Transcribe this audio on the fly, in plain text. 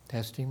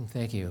Testing,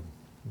 thank you.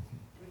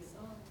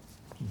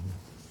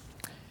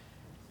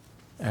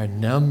 Our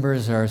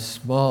numbers are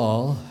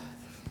small,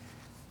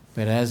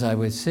 but as I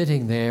was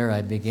sitting there,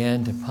 I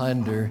began to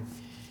ponder,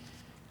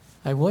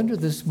 I wonder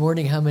this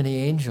morning how many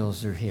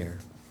angels are here.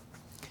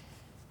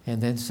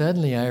 And then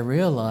suddenly I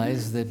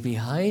realized that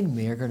behind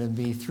me are going to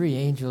be 3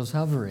 angels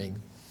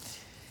hovering.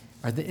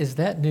 Is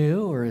that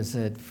new, or is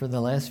it for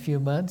the last few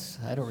months?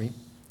 I don't remember.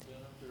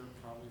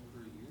 Probably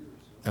for a year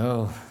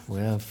or so. Oh,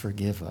 well,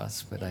 forgive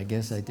us, but I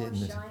guess I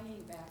didn't. It's more shiny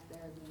back there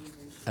than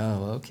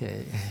usual. Oh,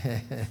 okay.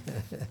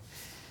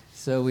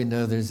 So we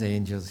know there's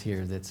angels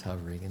here that's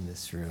hovering in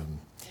this room.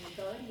 And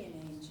guardian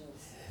angels.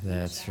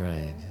 That's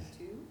right.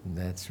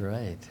 That's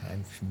right.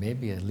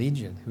 Maybe a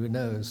legion, who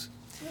knows?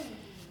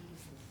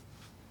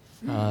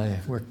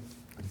 We're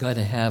going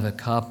to have a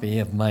copy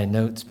of my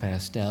notes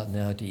passed out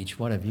now to each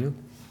one of you.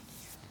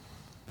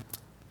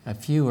 A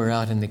few are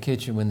out in the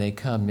kitchen when they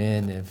come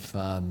in.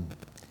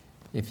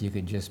 If you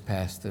could just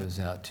pass those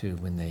out too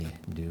when they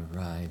do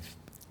arrive,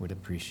 would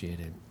appreciate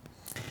it.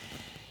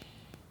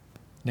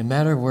 No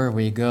matter where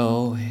we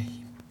go,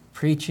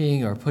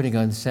 preaching or putting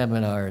on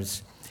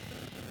seminars,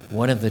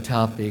 one of the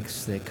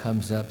topics that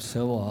comes up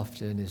so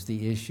often is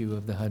the issue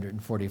of the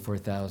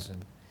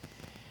 144,000.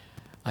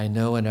 I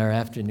know in our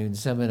afternoon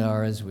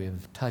seminars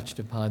we've touched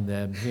upon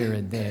them here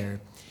and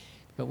there,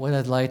 but what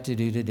I'd like to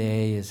do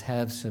today is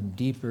have some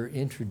deeper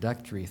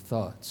introductory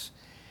thoughts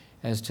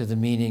as to the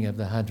meaning of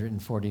the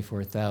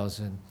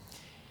 144,000,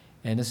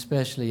 and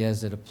especially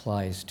as it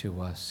applies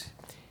to us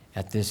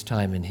at this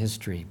time in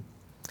history.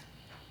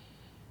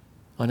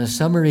 On a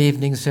summer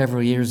evening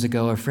several years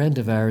ago, a friend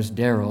of ours,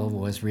 Daryl,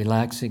 was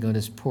relaxing on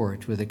his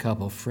porch with a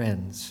couple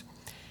friends.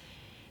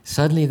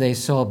 Suddenly they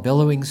saw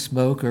billowing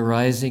smoke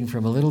arising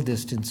from a little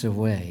distance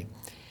away.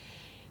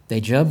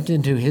 They jumped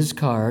into his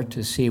car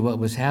to see what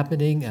was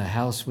happening. A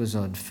house was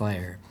on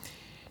fire.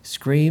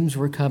 Screams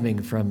were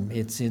coming from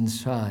its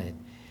inside.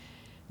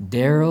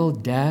 Daryl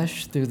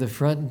dashed through the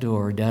front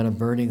door down a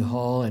burning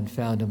hall and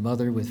found a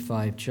mother with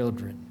 5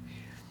 children.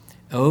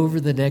 Over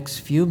the next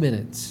few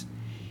minutes,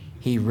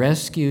 he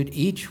rescued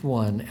each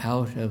one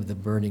out of the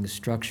burning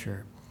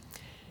structure.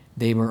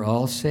 They were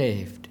all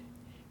saved,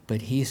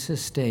 but he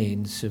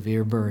sustained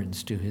severe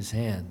burns to his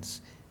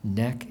hands,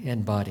 neck,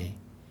 and body.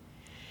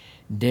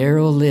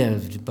 Daryl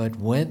lived, but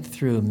went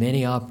through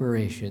many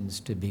operations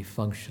to be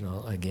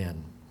functional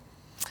again.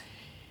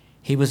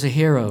 He was a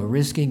hero,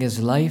 risking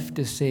his life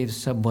to save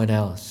someone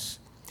else.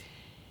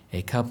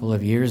 A couple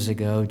of years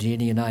ago,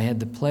 Jeannie and I had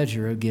the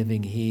pleasure of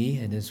giving he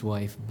and his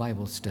wife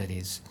Bible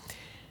studies.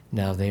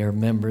 Now they are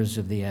members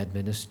of the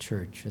Adventist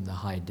Church in the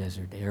high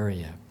desert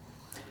area.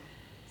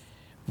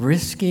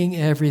 Risking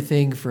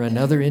everything for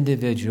another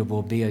individual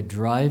will be a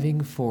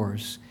driving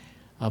force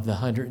of the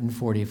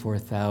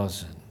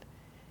 144,000.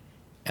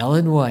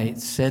 Ellen White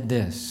said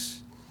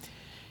this,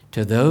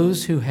 "To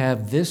those who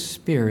have this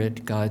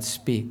spirit, God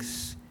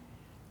speaks,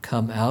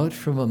 come out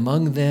from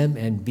among them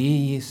and be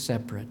ye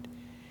separate."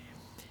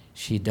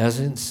 She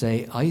doesn't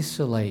say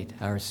isolate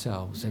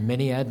ourselves, and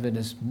many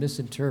Adventists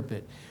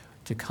misinterpret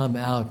to come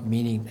out,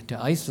 meaning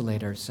to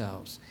isolate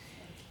ourselves.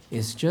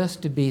 It's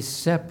just to be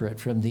separate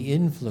from the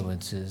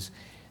influences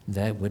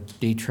that would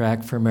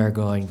detract from our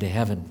going to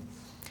heaven.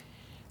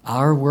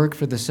 Our work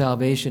for the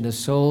salvation of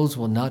souls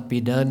will not be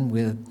done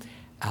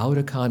without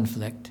a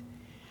conflict.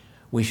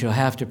 We shall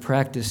have to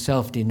practice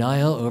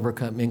self-denial,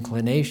 overcome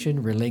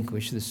inclination,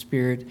 relinquish the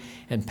spirit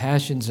and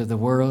passions of the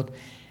world,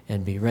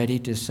 and be ready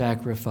to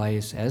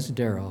sacrifice, as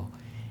Daryl,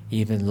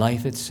 even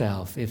life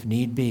itself, if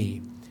need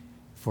be,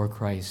 for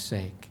Christ's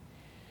sake.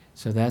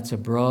 So that's a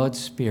broad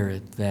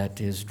spirit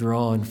that is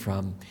drawn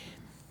from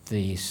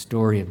the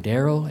story of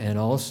Daryl and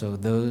also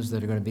those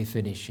that are going to be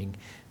finishing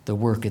the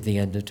work at the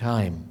end of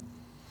time.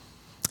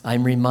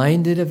 I'm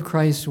reminded of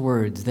Christ's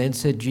words. Then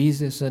said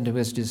Jesus unto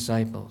his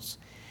disciples,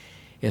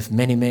 "If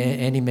any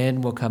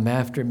man will come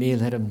after me,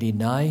 let him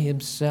deny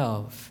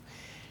himself,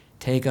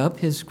 take up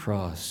his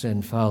cross,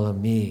 and follow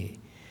me.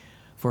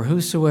 For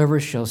whosoever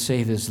shall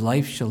save his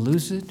life shall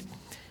lose it,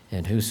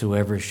 and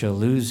whosoever shall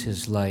lose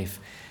his life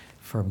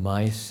for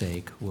my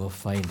sake will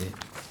find it."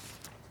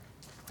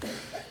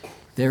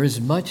 There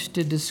is much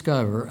to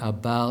discover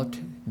about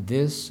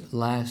this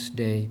last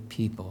day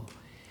people.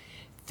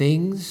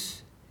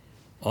 Things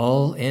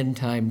all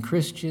end-time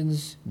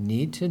Christians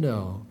need to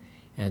know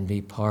and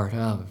be part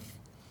of.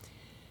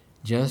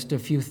 Just a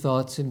few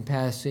thoughts in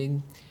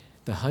passing.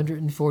 The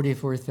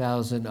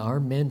 144,000 are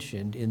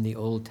mentioned in the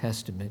Old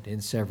Testament in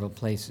several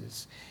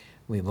places.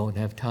 We won't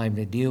have time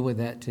to deal with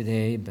that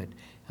today, but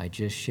I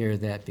just share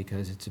that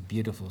because it's a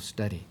beautiful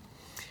study.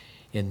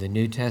 In the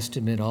New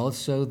Testament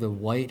also, the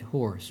white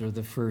horse or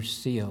the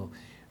first seal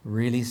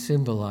really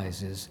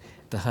symbolizes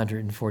the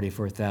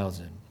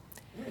 144,000.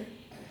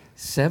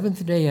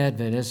 Seventh-day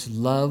Adventists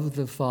love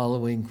the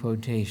following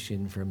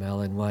quotation from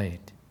Ellen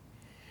White.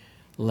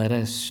 "Let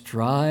us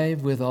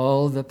strive with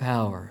all the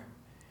power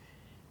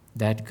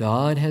that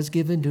God has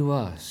given to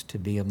us to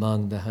be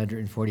among the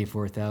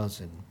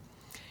 144,000.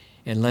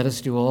 And let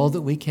us do all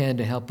that we can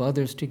to help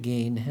others to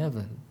gain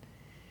heaven.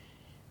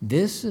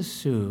 This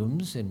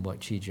assumes, in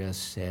what she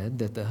just said,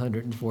 that the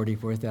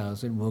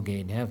 144,000 will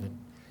gain heaven.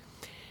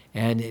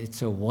 And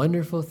it's a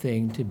wonderful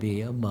thing to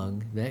be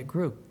among that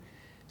group.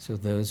 So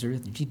those are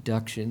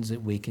deductions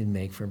that we can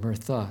make from her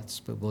thoughts,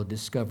 but we'll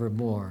discover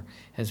more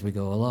as we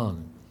go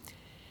along.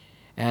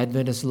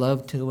 Adventists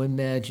love to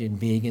imagine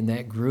being in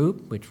that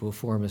group, which will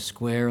form a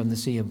square on the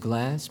sea of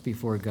glass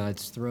before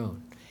God's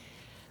throne.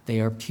 They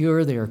are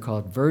pure, they are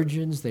called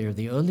virgins, they are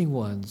the only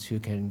ones who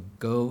can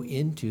go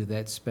into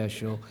that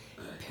special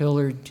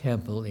pillared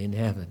temple in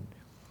heaven.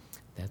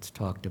 That's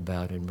talked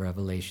about in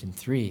Revelation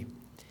 3.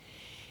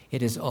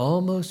 It has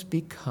almost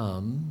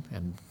become,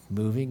 I'm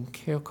moving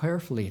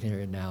carefully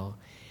here now,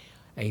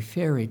 a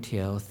fairy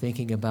tale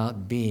thinking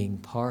about being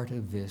part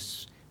of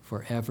this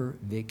forever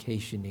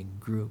vacationing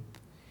group.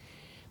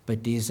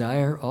 But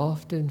desire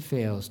often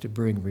fails to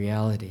bring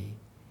reality.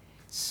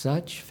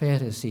 Such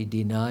fantasy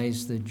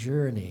denies the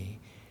journey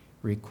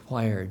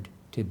required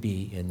to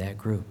be in that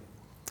group.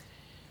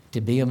 To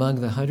be among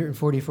the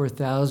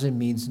 144,000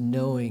 means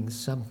knowing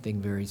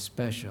something very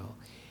special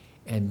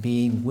and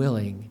being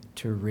willing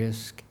to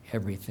risk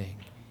everything.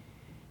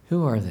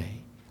 Who are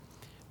they?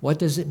 What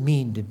does it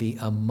mean to be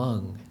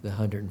among the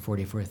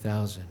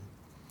 144,000?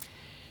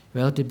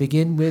 Well, to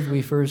begin with,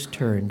 we first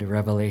turn to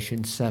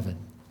Revelation 7.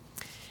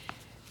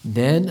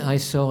 Then I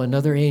saw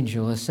another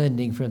angel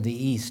ascending from the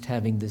east,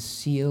 having the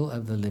seal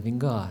of the living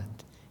God.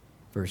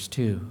 Verse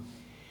 2.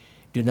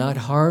 Do not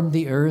harm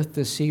the earth,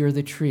 the sea, or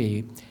the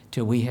tree,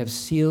 till we have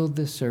sealed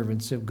the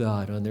servants of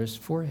God on their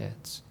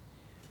foreheads.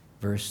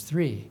 Verse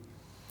 3.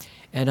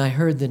 And I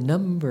heard the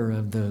number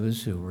of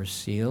those who were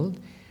sealed,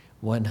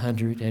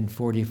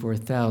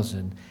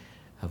 144,000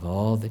 of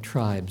all the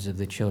tribes of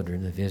the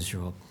children of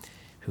Israel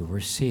who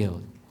were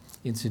sealed.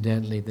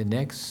 Incidentally, the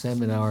next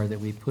seminar that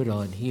we put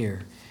on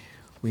here,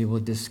 we will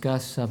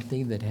discuss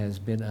something that has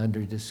been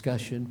under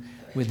discussion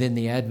within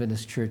the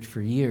Adventist Church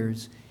for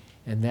years,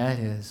 and that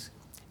is,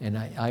 and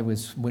I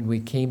was, when we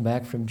came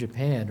back from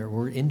Japan, or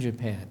were in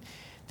Japan,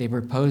 they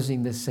were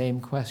posing the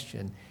same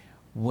question: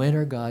 when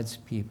are God's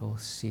people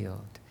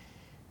sealed?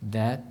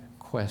 That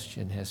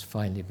question has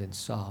finally been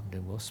solved,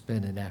 and we'll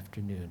spend an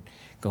afternoon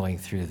going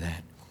through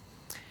that.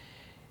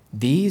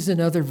 These and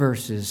other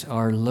verses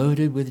are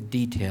loaded with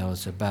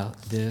details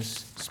about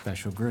this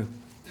special group.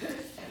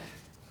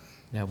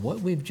 Now,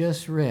 what we've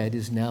just read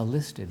is now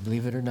listed,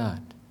 believe it or not.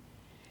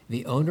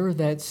 The owner of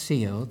that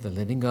seal, the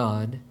living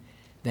God,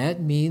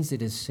 that means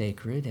it is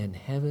sacred and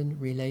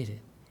heaven-related.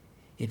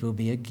 It will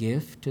be a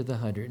gift to the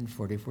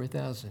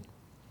 144,000.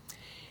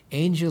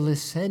 Angel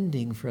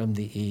ascending from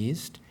the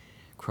east,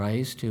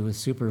 Christ, who is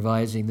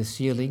supervising the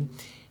sealing,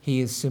 he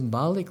is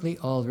symbolically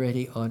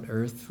already on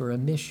earth for a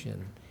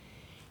mission.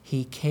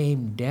 He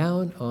came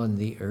down on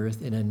the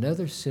earth in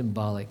another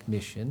symbolic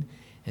mission,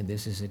 and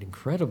this is an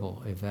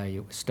incredible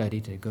study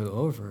to go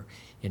over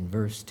in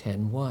verse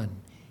 10:1.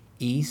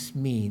 East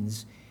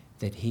means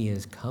that he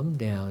has come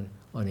down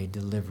on a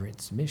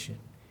deliverance mission.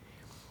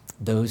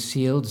 Those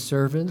sealed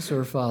servants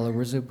or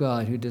followers of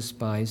God who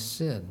despise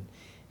sin.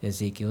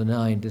 Ezekiel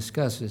 9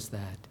 discusses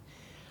that.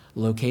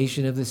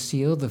 Location of the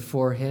seal, the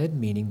forehead,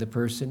 meaning the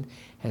person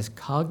has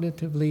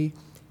cognitively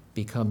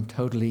become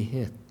totally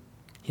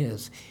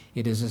his.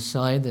 It is a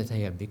sign that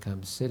they have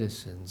become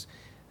citizens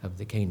of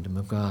the kingdom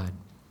of God.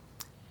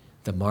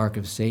 The mark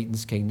of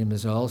Satan's kingdom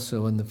is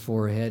also in the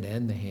forehead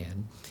and the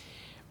hand.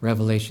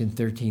 Revelation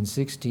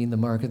 13:16, the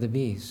mark of the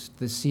beast.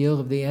 The seal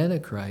of the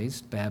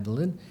Antichrist,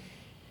 Babylon,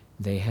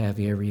 they have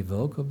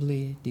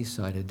irrevocably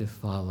decided to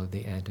follow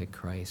the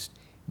Antichrist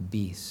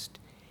beast.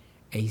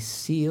 A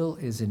seal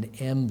is an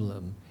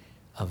emblem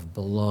of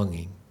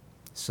belonging.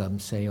 Some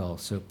say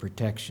also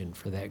protection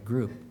for that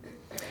group.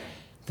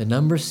 The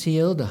number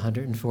sealed,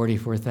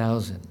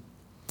 144,000.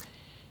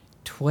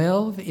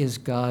 12 is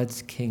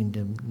God's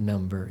kingdom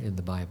number in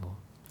the Bible.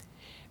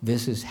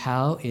 This is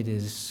how it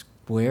is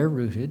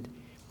square-rooted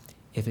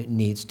if it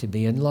needs to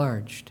be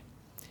enlarged.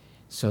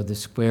 So the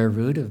square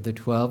root of the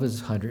 12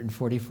 is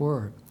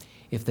 144.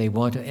 If they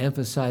want to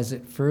emphasize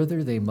it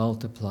further, they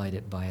multiplied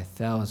it by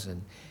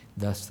 1,000,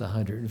 thus the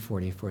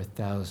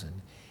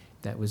 144,000.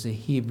 That was a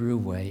Hebrew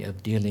way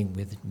of dealing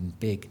with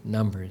big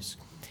numbers.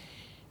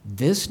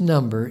 This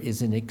number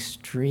is an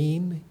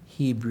extreme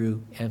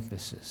Hebrew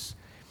emphasis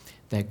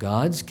that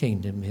God's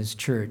kingdom, his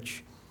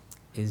church,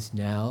 is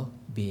now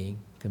being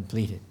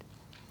completed.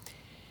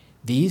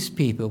 These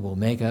people will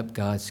make up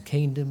God's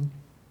kingdom.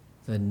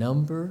 The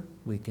number,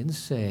 we can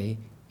say,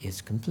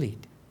 is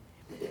complete.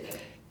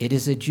 It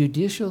is a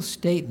judicial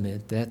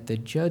statement that the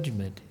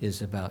judgment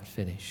is about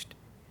finished.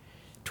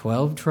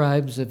 12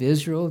 tribes of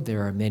Israel.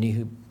 There are many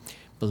who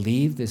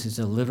believe this is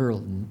a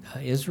literal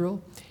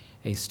Israel.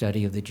 A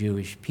study of the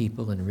Jewish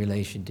people in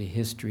relation to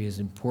history is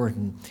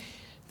important.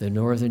 The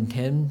northern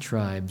 10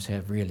 tribes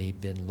have really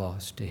been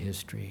lost to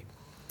history.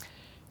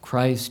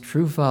 Christ's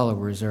true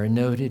followers are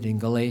noted in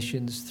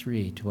Galatians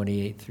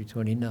 3:28 through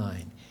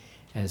 29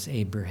 as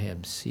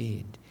Abraham's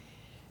seed.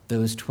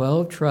 Those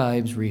 12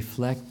 tribes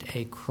reflect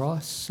a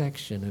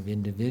cross-section of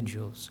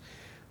individuals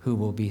who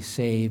will be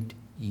saved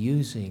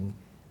using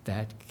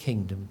that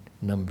kingdom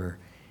number.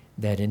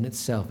 That in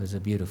itself is a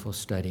beautiful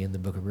study in the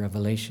book of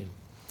Revelation.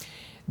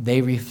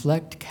 They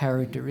reflect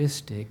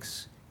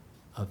characteristics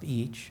of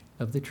each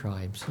of the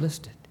tribes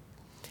listed.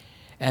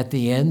 At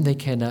the end, they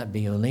cannot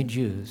be only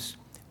Jews,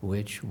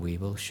 which we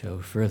will show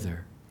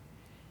further.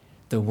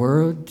 The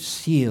word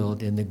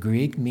sealed in the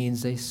Greek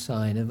means a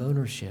sign of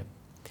ownership.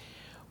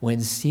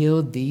 When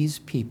sealed, these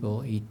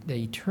people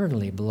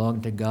eternally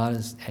belong to God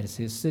as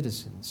his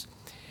citizens.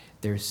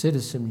 Their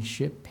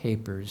citizenship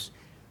papers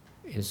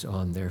is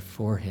on their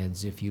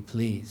foreheads, if you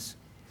please.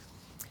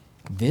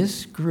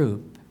 This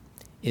group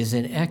is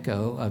an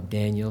echo of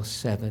Daniel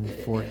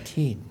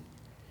 7:14.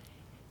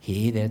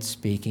 He that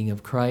speaking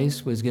of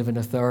Christ was given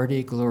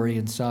authority, glory,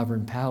 and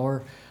sovereign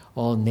power.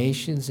 All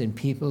nations and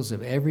peoples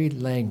of every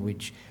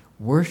language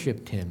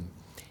worshipped him.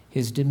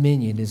 His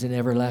dominion is an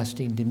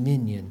everlasting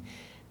dominion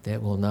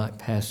that will not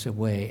pass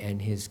away,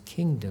 and his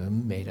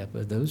kingdom, made up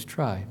of those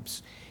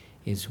tribes,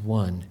 is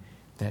one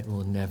that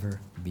will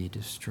never be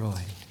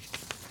destroyed.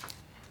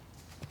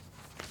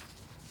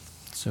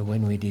 So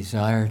when we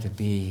desire to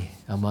be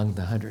among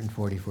the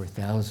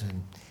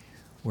 144,000,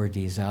 we're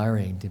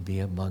desiring to be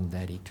among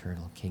that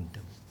eternal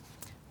kingdom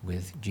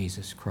with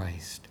Jesus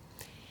Christ.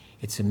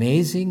 It's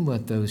amazing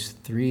what those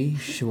 3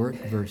 short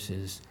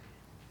verses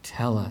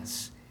tell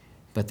us,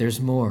 but there's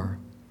more.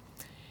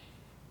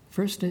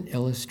 First, an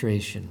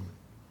illustration.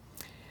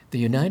 The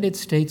United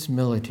States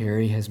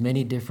military has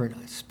many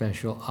different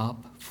special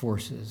op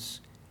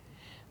forces.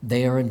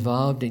 They are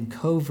involved in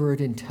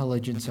covert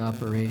intelligence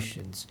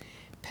operations,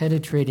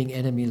 penetrating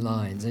enemy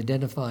lines,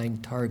 identifying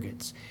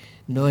targets,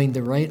 knowing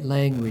the right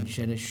language,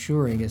 and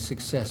assuring a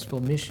successful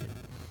mission.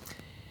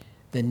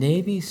 The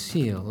Navy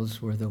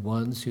SEALs were the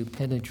ones who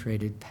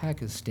penetrated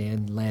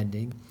Pakistan,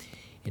 landing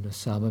in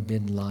Osama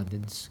bin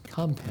Laden's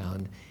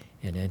compound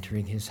and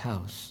entering his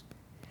house.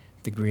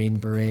 The Green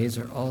Berets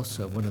are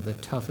also one of the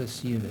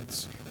toughest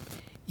units,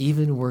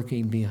 even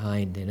working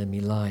behind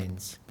enemy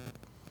lines.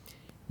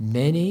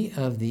 Many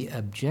of the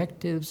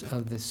objectives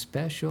of the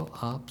Special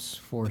Ops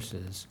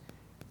Forces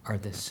are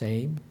the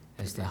same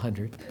as the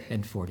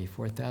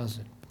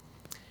 144,000.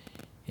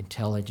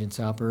 Intelligence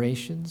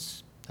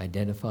operations,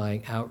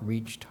 identifying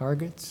outreach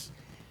targets,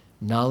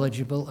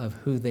 knowledgeable of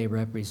who they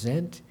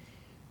represent,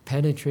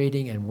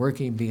 penetrating and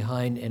working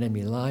behind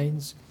enemy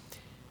lines,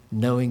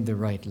 knowing the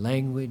right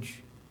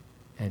language,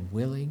 and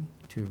willing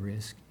to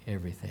risk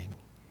everything.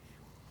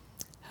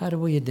 How do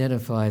we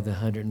identify the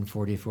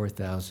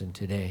 144,000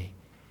 today?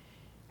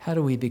 How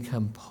do we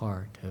become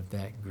part of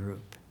that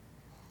group?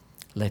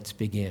 Let's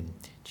begin.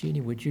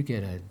 Jeannie, would you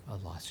get a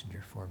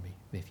lozenge for me,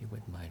 if you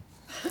wouldn't mind?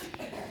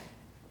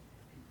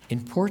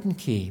 Important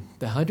key,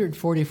 the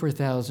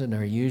 144,000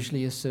 are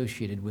usually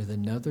associated with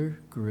another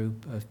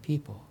group of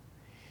people.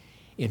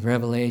 In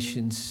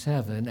Revelation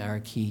 7, our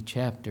key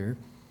chapter,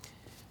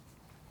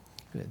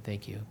 good,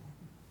 thank you,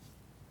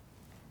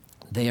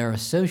 they are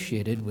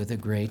associated with a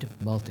great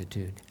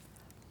multitude.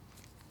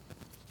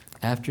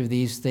 After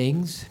these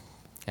things,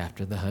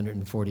 after the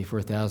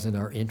 144,000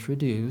 are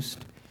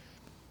introduced,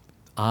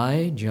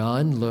 I,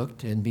 John,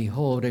 looked, and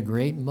behold, a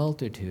great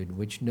multitude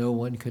which no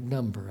one could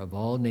number, of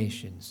all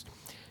nations,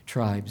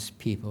 tribes,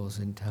 peoples,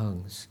 and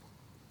tongues,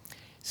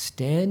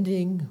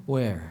 standing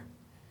where?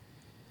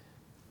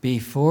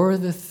 Before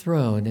the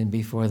throne and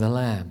before the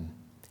Lamb,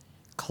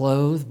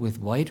 clothed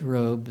with white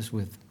robes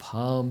with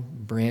palm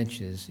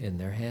branches in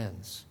their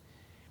hands.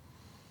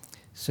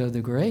 So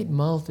the great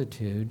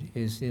multitude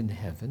is in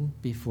heaven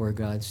before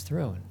God's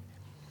throne.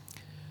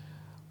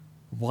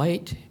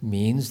 White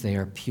means they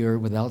are pure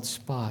without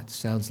spot.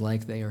 Sounds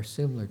like they are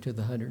similar to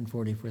the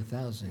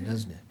 144,000,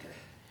 doesn't it?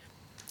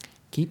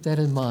 Keep that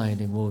in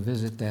mind, and we'll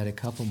visit that a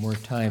couple more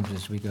times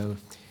as we go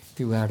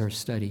throughout our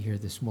study here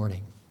this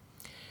morning.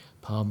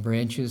 Palm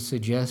branches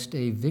suggest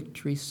a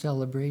victory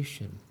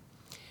celebration.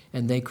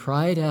 And they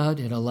cried out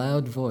in a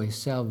loud voice,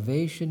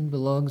 "Salvation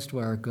belongs to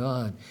our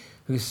God,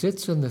 who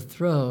sits on the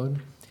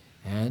throne,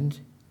 and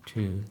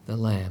to the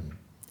Lamb."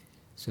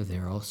 So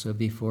they're also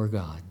before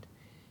God.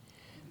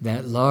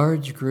 That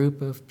large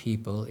group of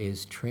people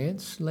is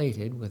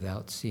translated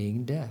without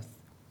seeing death.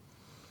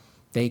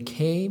 They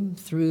came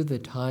through the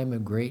time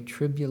of great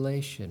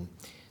tribulation,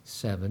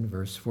 7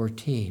 verse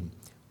 14,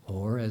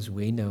 or as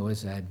we know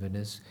as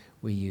Adventists,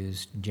 we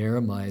use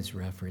Jeremiah's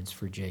reference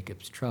for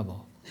Jacob's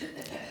trouble.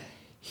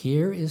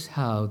 Here is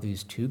how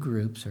these two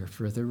groups are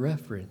further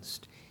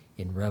referenced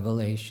in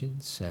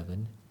Revelation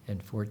 7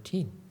 and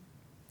 14.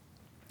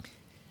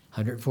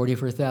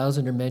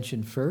 144,000 are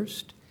mentioned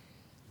first,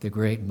 the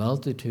great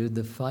multitude,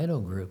 the final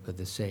group of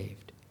the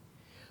saved.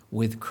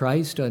 With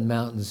Christ on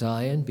Mount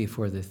Zion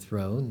before the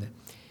throne,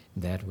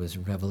 that was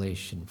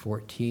Revelation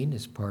 14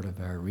 as part of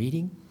our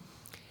reading.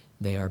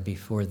 They are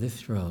before the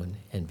throne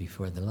and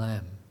before the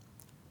Lamb.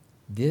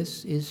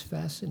 This is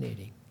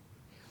fascinating.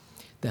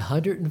 The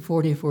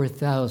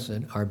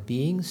 144,000 are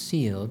being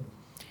sealed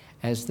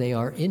as they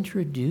are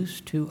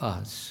introduced to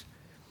us.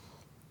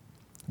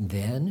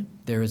 Then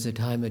there is a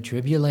time of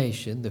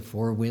tribulation. The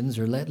four winds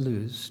are let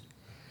loose.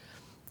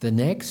 The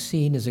next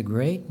scene is a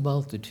great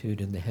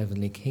multitude in the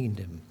heavenly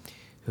kingdom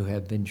who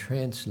have been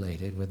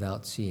translated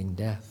without seeing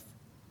death.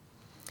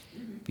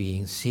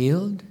 Being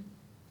sealed,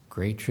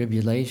 great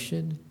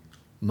tribulation,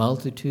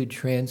 multitude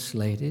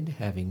translated,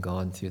 having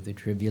gone through the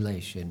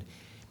tribulation,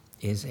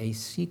 is a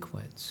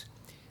sequence.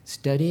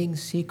 Studying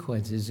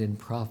sequences in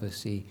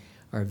prophecy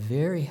are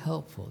very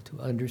helpful to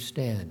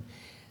understand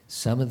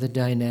some of the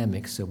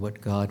dynamics of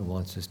what God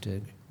wants us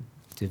to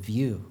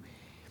view.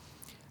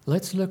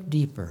 Let's look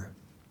deeper.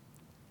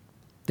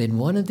 Then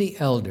one of the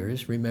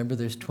elders, remember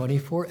there's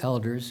 24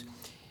 elders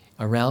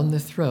around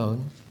the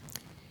throne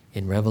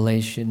in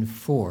Revelation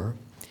 4,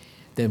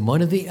 then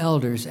one of the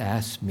elders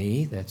asked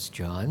me, that's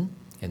John,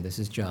 and this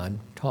is John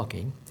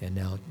talking, and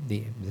now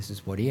this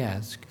is what he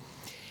asked,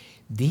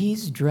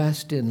 "These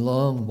dressed in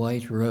long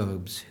white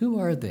robes, who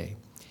are they?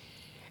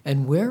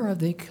 And where are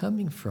they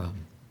coming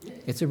from?"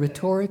 It's a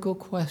rhetorical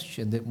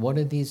question that one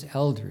of these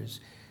elders,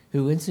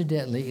 who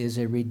incidentally is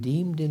a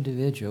redeemed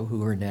individual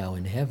who are now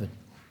in heaven.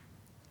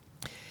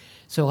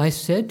 So I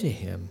said to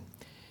him,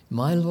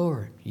 "My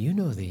Lord, you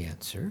know the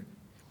answer."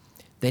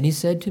 Then he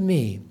said to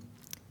me,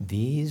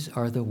 "These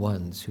are the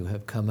ones who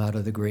have come out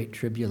of the great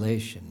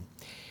tribulation.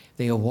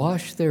 They have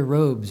washed their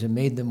robes and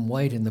made them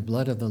white in the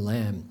blood of the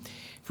Lamb.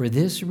 For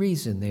this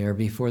reason they are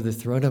before the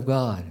throne of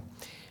God,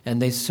 and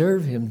they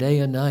serve him day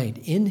and night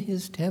in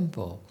his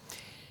temple,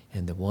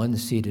 and the one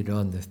seated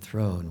on the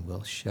throne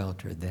will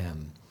shelter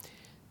them."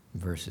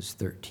 Verses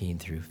 13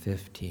 through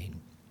 15.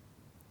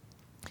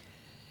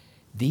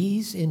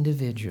 These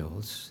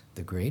individuals,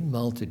 the great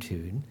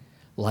multitude,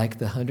 like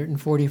the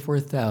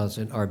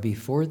 144,000, are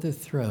before the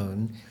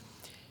throne,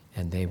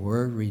 and they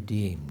were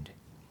redeemed.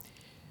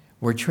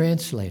 Were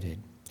translated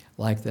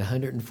like the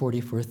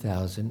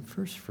 144,000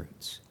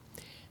 firstfruits,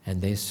 and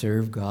they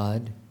serve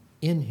God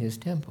in his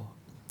temple.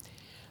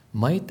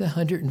 Might the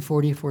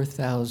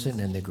 144,000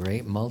 and the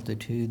great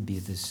multitude be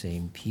the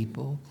same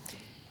people?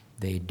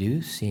 They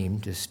do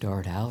seem to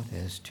start out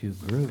as two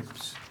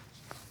groups.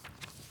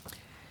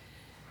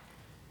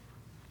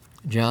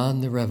 John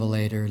the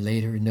Revelator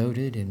later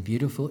noted in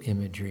beautiful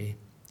imagery,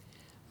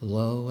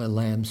 "Lo, a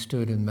lamb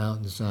stood in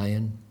Mount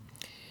Zion,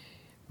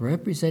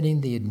 representing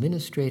the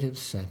administrative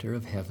center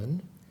of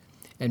heaven,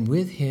 and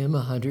with him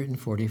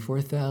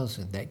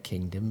 144,000, that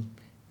kingdom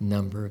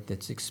number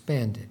that's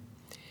expanded,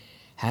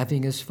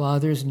 having his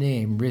Father's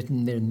name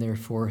written in their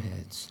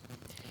foreheads.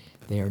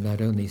 They are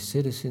not only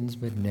citizens,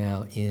 but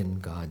now in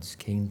God's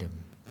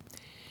kingdom.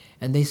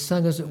 And they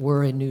sung, as it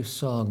were, a new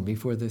song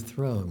before the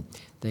throne.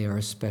 They are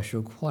a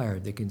special choir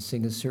that can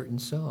sing a certain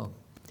song.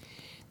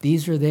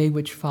 These are they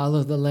which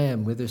follow the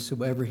Lamb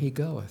whithersoever he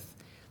goeth.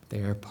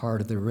 They are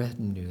part of the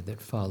retinue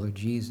that follow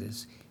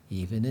Jesus,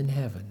 even in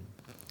heaven.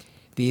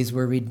 These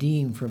were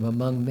redeemed from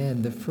among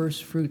men, the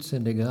first fruits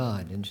unto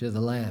God and to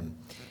the Lamb.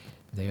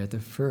 They are the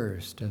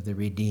first of the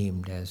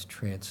redeemed as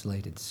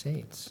translated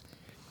saints.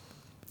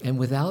 And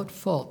without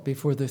fault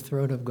before the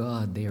throne of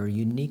God, they are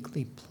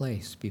uniquely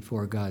placed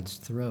before God's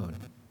throne,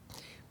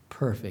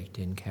 perfect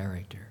in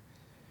character."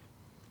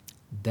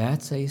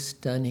 That's a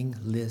stunning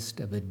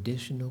list of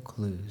additional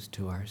clues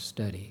to our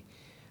study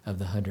of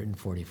the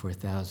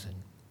 144,000.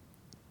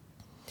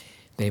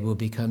 They will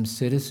become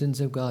citizens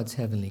of God's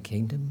heavenly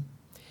kingdom.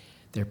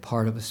 They're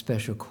part of a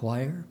special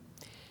choir.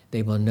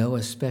 They will know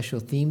a special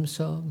theme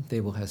song.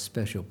 They will have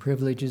special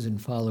privileges in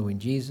following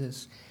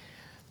Jesus.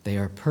 They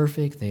are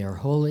perfect. They are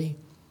holy.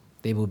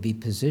 They will be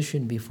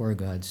positioned before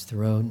God's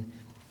throne,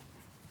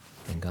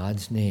 and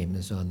God's name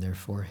is on their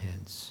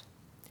foreheads.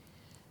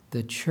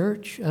 The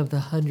church of the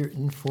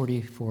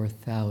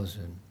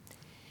 144,000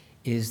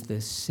 is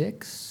the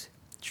sixth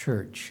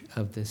church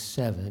of the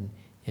seven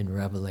in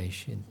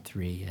Revelation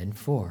 3 and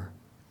 4.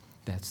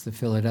 That's the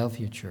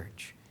Philadelphia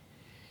church.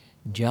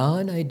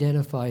 John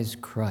identifies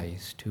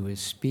Christ, who is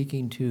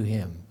speaking to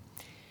him,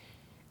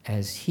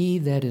 as he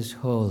that is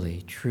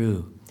holy,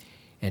 true,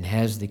 and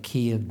has the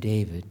key of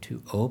David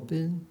to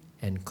open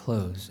and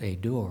close a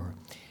door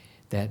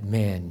that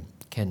man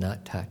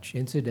cannot touch.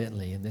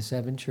 Incidentally, in the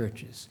seven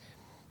churches,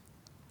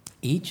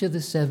 each of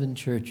the seven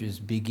churches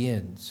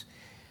begins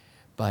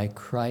by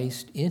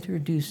Christ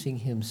introducing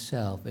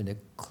himself in a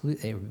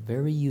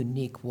very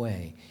unique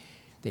way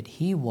that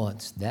he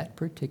wants that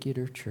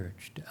particular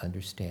church to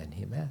understand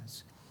him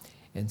as.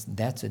 And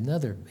that's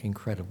another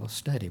incredible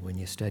study when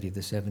you study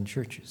the seven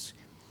churches.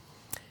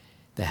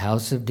 The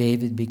house of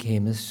David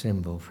became a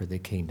symbol for the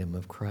kingdom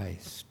of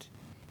Christ.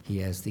 He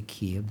has the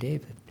key of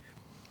David.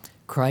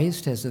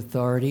 Christ has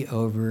authority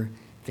over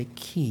the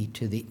key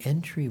to the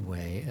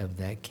entryway of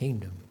that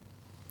kingdom.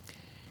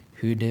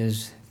 Who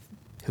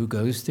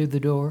goes through the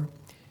door?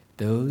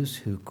 Those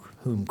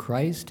whom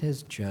Christ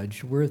has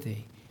judged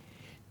worthy.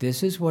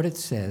 This is what it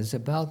says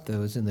about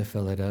those in the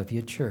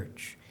Philadelphia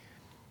church.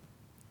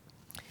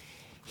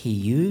 He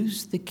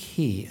used the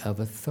key of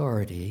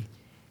authority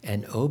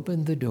and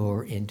opened the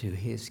door into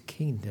his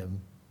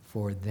kingdom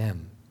for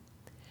them.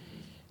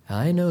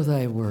 I know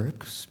thy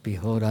works.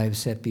 Behold, I have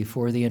set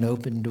before thee an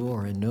open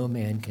door, and no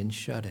man can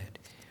shut it.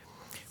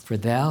 For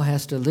thou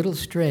hast a little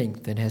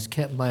strength, and hast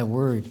kept my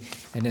word,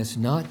 and hast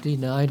not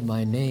denied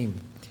my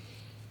name.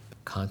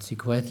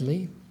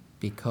 Consequently,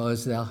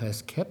 because thou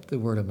hast kept the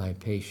word of my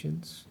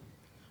patience,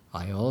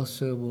 I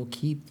also will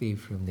keep thee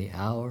from the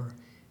hour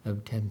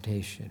of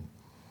temptation.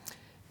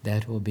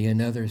 That will be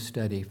another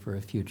study for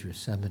a future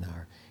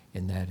seminar,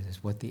 and that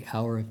is what the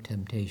hour of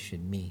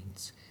temptation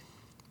means.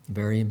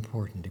 Very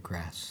important to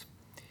grasp.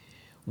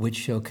 Which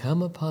shall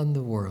come upon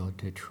the world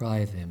to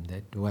try them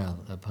that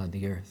dwell upon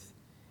the earth.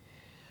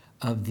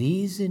 Of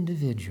these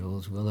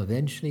individuals will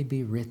eventually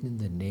be written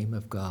the name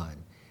of God,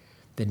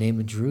 the name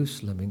of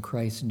Jerusalem in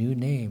Christ's new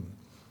name.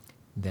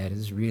 That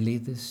is really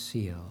the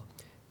seal,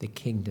 the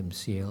kingdom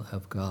seal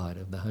of God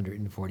of the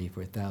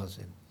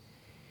 144,000.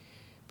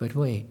 But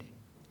wait,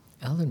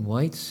 Ellen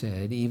White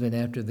said, even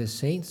after the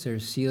saints are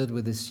sealed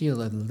with the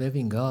seal of the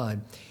living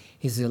God,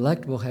 his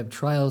elect will have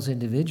trials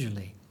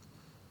individually.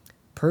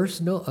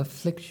 Personal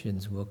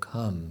afflictions will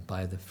come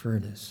by the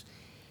furnace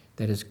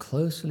that is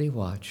closely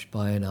watched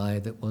by an eye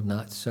that will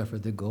not suffer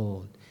the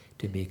gold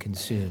to be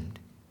consumed.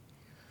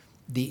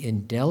 The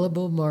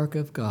indelible mark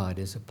of God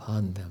is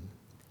upon them.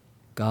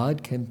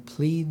 God can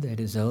plead that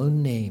his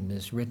own name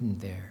is written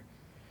there.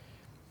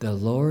 The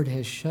Lord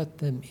has shut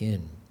them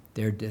in.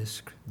 Their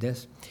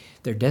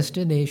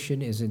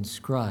destination is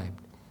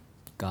inscribed.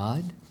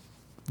 God,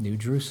 New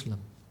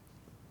Jerusalem.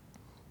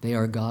 They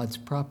are God's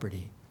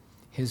property,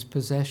 his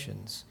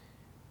possessions.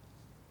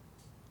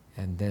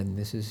 And then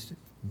this is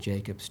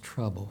Jacob's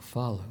trouble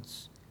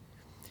follows.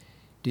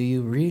 Do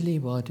you really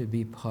want to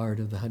be part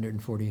of the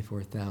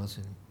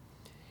 144,000?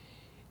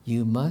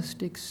 You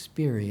must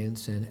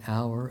experience an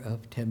hour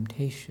of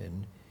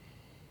temptation,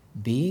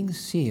 being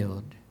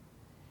sealed,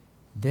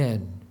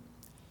 then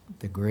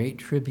the great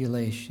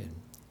tribulation,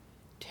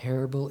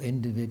 terrible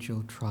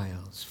individual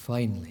trials.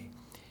 Finally,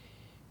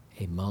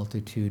 a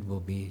multitude will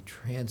be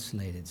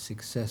translated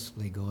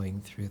successfully going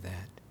through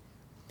that.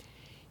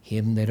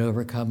 Him that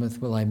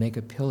overcometh will I make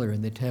a pillar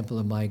in the temple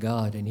of my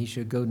God, and he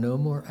shall go no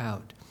more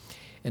out.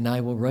 And I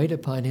will write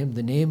upon him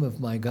the name of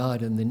my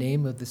God and the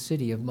name of the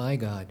city of my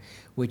God,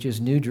 which is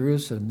New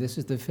Jerusalem. This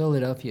is the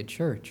Philadelphia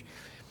church,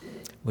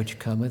 which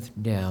cometh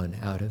down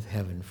out of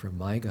heaven from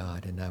my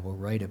God, and I will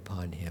write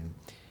upon him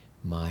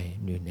my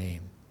new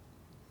name.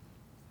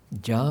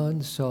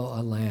 John saw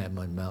a lamb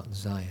on Mount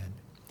Zion,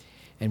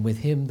 and with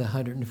him the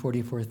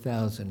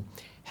 144,000,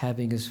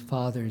 having his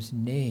Father's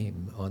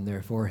name on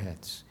their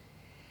foreheads.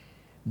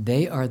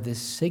 They are the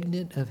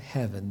signet of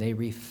heaven. They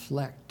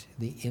reflect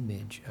the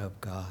image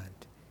of God.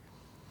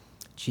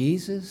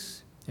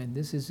 Jesus, and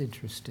this is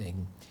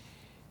interesting,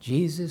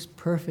 Jesus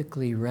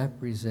perfectly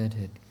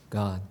represented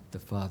God the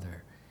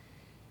Father.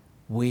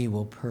 We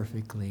will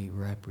perfectly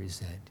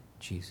represent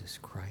Jesus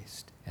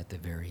Christ at the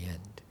very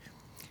end.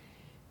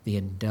 The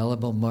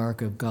indelible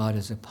mark of God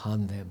is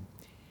upon them.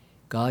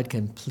 God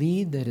can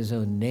plead that his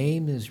own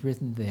name is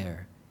written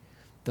there.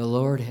 The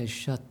Lord has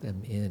shut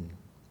them in.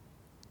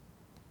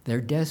 Their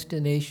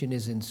destination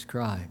is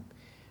inscribed,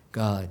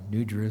 God,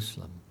 New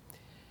Jerusalem.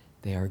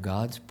 They are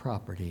God's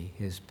property,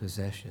 his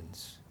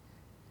possessions.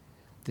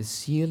 The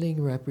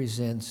sealing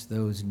represents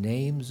those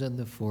names on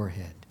the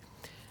forehead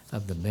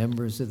of the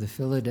members of the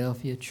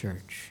Philadelphia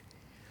church.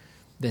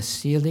 The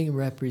sealing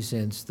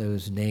represents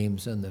those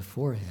names on the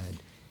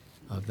forehead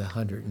of the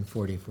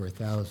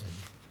 144,000.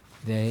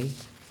 They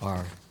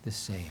are the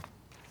same.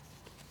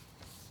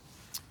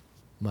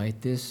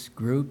 Might this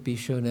group be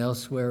shown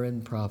elsewhere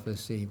in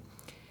prophecy?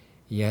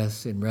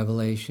 Yes, in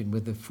Revelation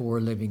with the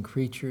four living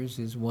creatures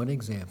is one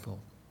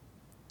example.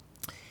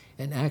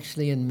 And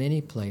actually in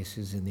many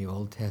places in the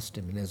Old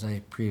Testament, as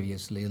I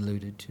previously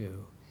alluded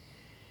to.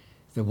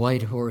 The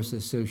white horse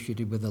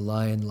associated with a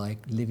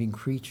lion-like living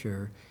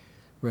creature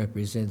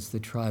represents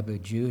the tribe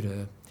of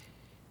Judah,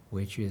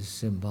 which is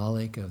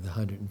symbolic of the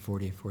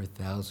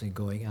 144,000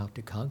 going out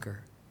to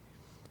conquer.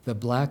 The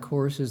black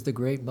horse is the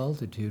great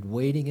multitude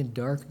waiting in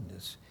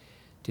darkness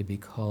to be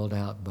called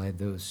out by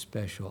those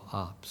special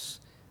ops,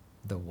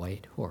 the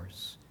white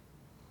horse.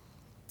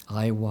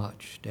 I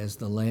watched as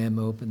the Lamb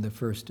opened the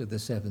first of the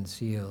seven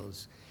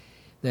seals.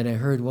 Then I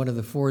heard one of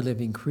the four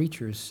living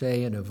creatures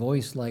say in a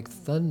voice like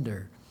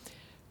thunder,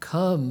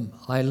 "Come."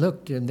 I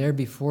looked, and there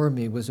before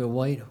me was a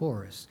white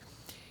horse.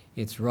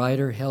 Its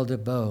rider held a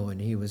bow, and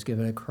he was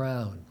given a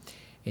crown,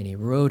 and he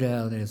rode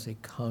out as a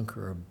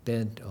conqueror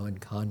bent on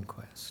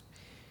conquest.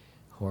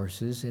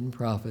 Horses in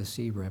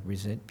prophecy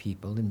represent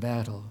people in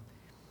battle.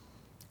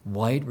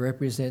 White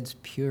represents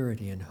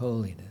purity and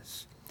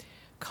holiness.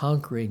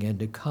 Conquering and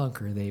to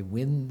conquer, they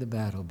win the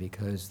battle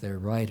because their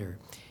rider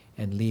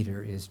and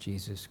leader is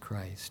Jesus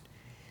Christ.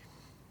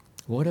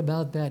 What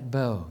about that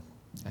bow?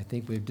 I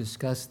think we've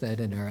discussed that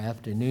in our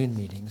afternoon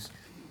meetings.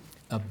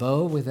 A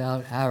bow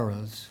without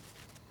arrows,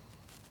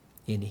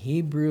 in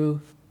Hebrew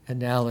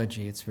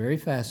analogy, it's very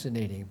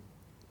fascinating,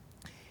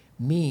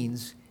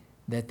 means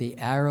that the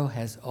arrow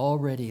has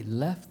already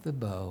left the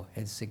bow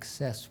and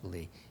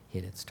successfully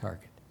hit its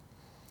target.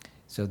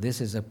 So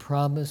this is a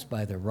promise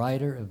by the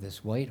rider of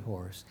this white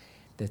horse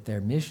that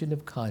their mission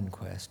of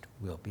conquest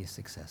will be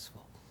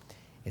successful.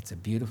 It's a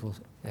beautiful,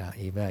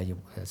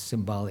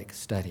 symbolic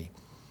study.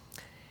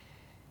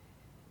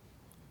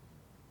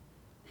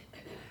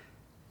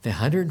 The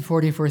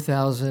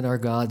 144,000 are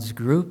God's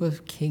group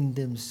of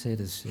kingdom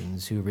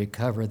citizens who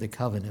recover the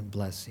covenant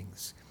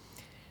blessings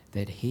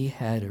that he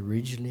had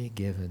originally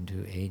given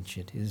to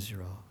ancient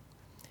Israel.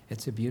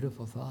 It's a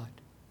beautiful thought.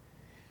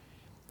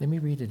 Let me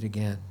read it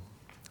again.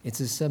 It's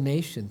a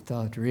summation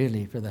thought,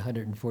 really, for the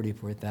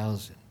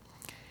 144,000.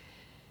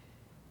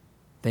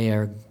 They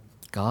are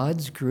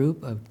God's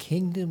group of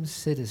kingdom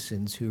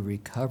citizens who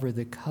recover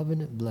the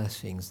covenant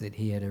blessings that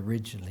he had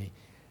originally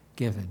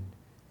given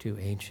to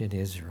ancient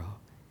Israel.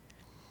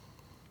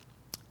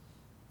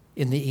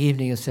 In the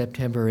evening of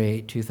September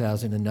 8,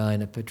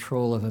 2009, a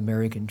patrol of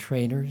American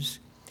trainers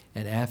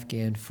and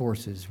Afghan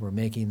forces were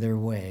making their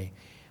way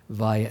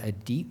via a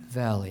deep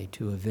valley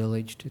to a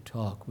village to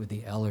talk with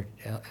the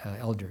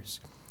elders.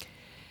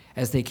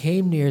 As they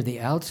came near the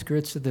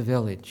outskirts of the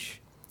village,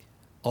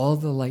 all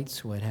the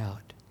lights went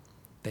out.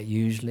 That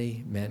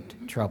usually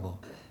meant trouble.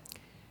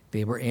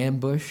 They were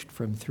ambushed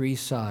from 3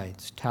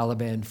 sides.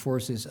 Taliban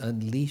forces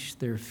unleashed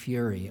their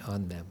fury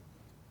on them.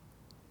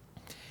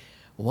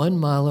 1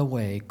 mile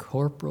away,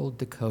 Corporal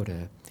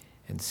Dakota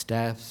and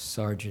Staff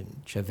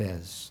Sergeant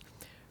Chavez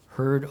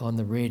heard on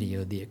the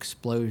radio the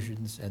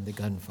explosions and the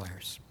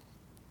gunfires.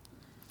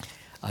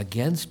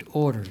 Against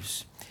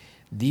orders,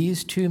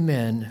 these 2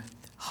 men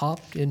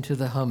hopped into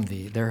their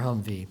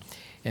Humvee,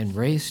 and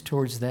raced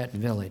towards that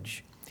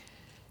village.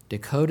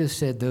 Dakota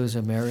said those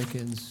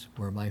Americans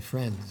were my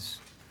friends.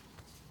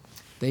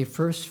 They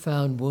first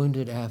found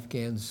wounded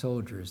Afghan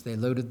soldiers. They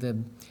loaded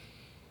them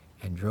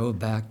and drove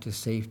back to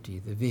safety.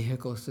 The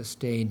vehicle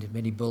sustained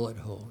many bullet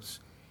holes.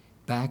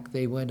 Back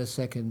they went a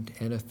second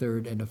and a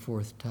third and a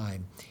fourth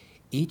time,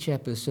 each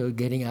episode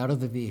getting out of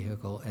the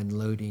vehicle and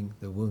loading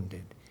the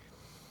wounded.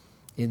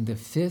 In the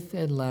 5th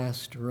and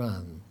last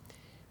run,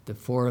 the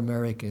 4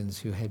 Americans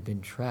who had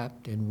been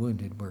trapped and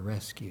wounded were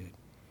rescued.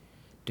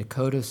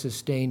 Dakota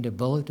sustained a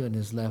bullet on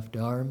his left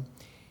arm.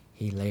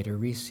 He later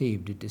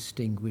received a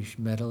Distinguished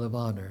Medal of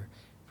Honor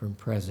from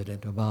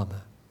President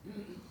Obama.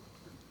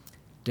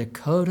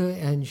 Dakota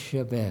and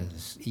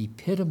Chavez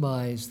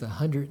epitomize the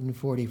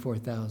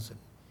 144,000.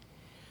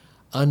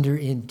 Under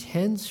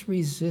intense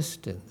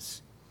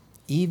resistance,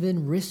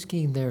 even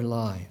risking their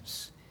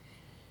lives,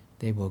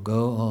 they will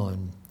go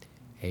on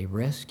a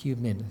rescue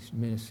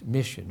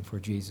mission for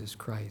Jesus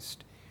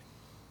Christ.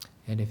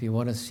 And if you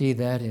want to see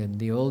that in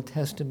the Old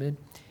Testament,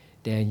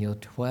 Daniel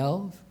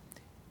 12,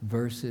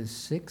 verses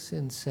 6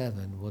 and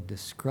 7 will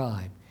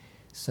describe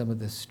some of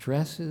the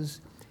stresses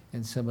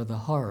and some of the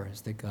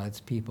horrors that God's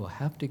people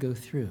have to go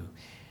through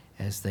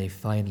as they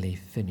finally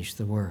finish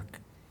the work.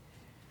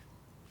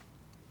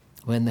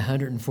 When the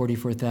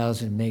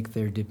 144,000 make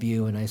their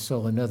debut, and I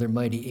saw another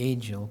mighty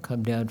angel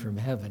come down from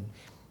heaven,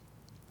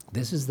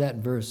 this is that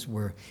verse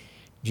where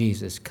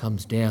Jesus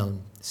comes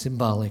down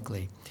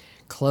symbolically,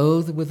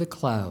 clothed with a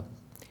cloud.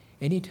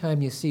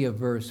 Anytime you see a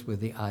verse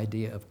with the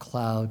idea of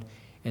cloud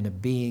and a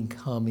being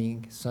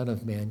coming, Son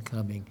of Man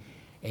coming,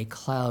 a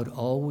cloud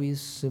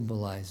always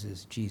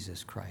symbolizes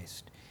Jesus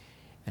Christ.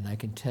 And I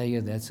can tell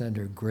you that's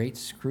under great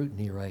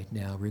scrutiny right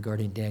now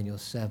regarding Daniel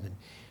 7,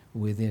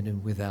 within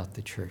and without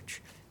the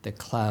church. The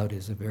cloud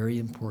is a very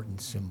important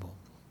symbol.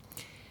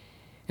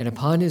 And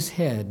upon his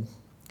head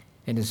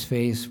and his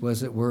face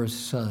was it were a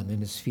sun, and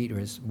his feet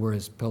were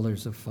as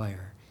pillars of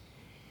fire.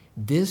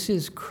 This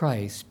is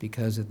Christ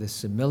because of the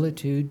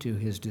similitude to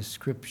his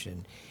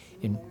description.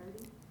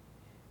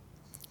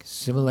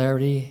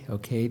 Similarity,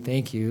 okay,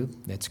 thank you,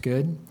 that's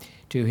good,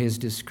 to his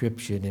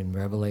description in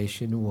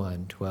Revelation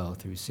 1, 12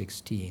 through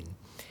 16,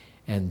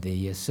 and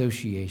the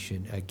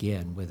association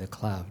again with a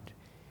cloud.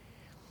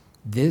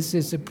 This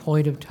is a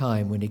point of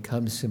time when he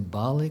comes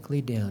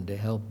symbolically down to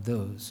help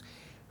those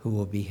who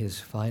will be his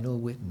final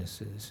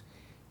witnesses,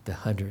 the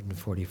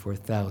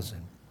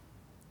 144,000.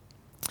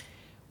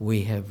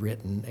 We have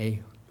written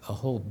a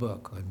whole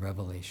book on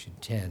Revelation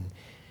 10,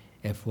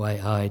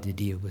 FYI, to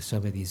deal with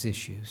some of these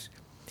issues.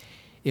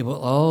 It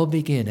will all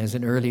begin as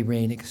an early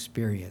rain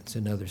experience,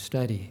 another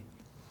study.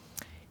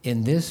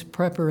 In this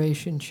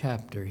preparation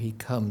chapter, he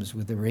comes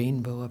with the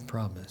rainbow of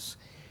promise,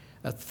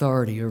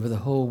 authority over the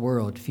whole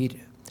world,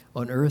 feet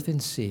on earth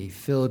and sea,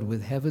 filled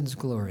with heaven's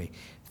glory,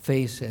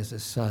 face as a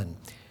sun,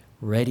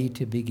 ready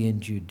to begin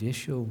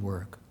judicial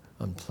work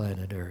on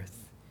planet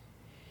Earth.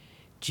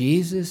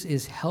 Jesus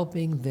is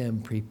helping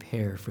them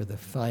prepare for the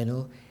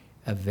final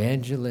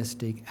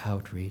evangelistic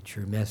outreach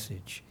or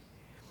message.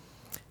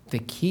 The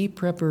key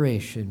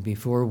preparation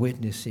before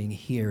witnessing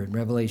here in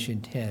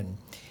Revelation 10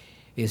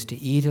 is to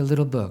eat a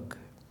little book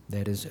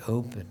that is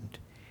opened.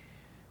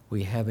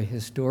 We have a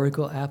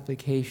historical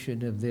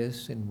application of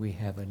this, and we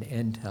have an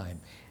end-time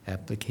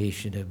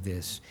application of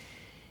this.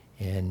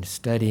 And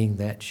studying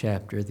that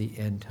chapter, the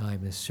end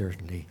time, is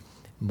certainly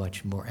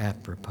much more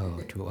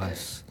apropos to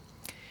us.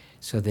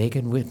 So they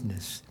can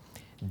witness.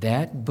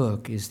 That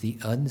book is the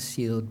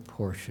unsealed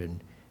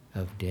portion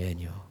of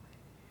Daniel.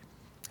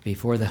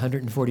 Before the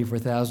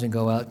 144,000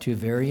 go out, 2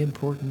 very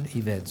important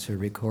events are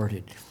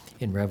recorded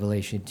in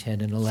Revelation 10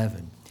 and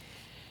 11.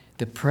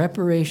 The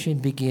preparation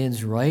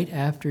begins right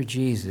after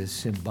Jesus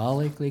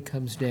symbolically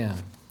comes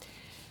down.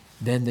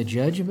 Then the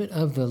judgment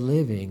of the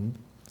living,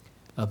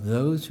 of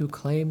those who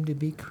claim to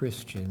be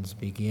Christians,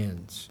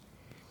 begins.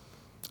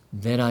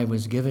 Then I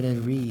was given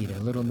a reed, a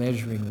little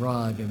measuring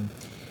rod,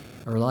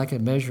 or like a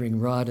measuring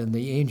rod, and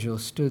the angel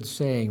stood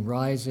saying,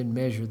 "Rise and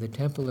measure the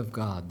temple of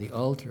God, the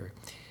altar,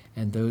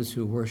 and those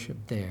who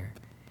worship there."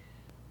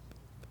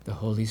 The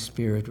Holy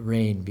Spirit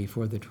reigned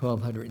before the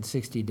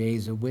 1260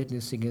 days of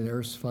witnessing in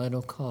earth's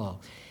final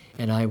call,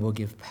 and I will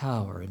give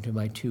power unto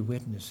my 2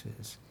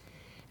 witnesses,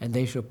 and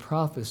they shall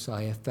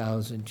prophesy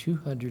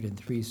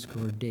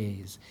 1,260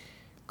 days,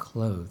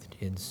 clothed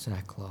in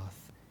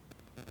sackcloth.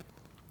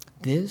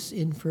 This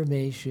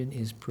information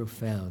is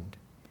profound.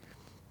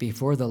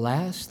 Before the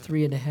last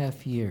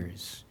 3.5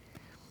 years,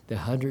 the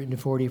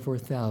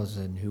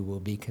 144,000 who will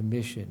be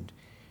commissioned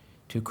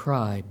to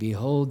cry,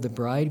 "Behold, the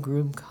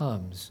bridegroom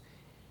comes,"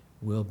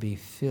 will be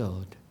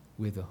filled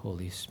with the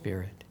Holy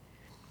Spirit.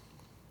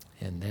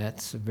 And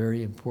that's a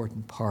very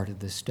important part of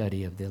the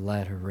study of the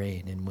latter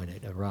rain and when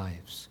it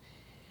arrives.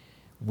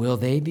 Will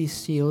they be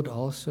sealed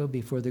also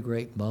before the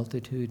great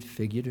multitude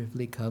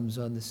figuratively comes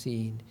on the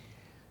scene?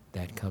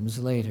 That comes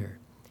later,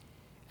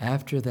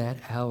 after that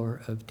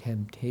hour of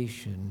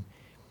temptation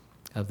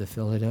of the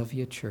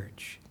Philadelphia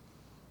church.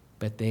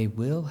 But they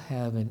will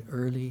have an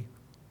early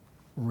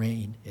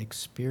rain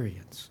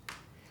experience.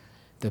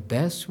 The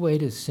best way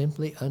to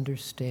simply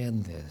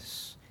understand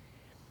this: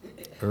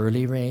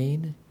 early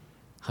rain,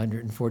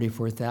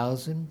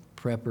 144,000,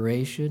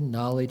 preparation,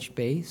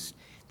 knowledge-based,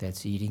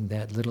 that's eating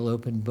that little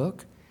open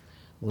book.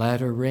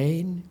 Latter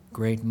rain,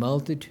 great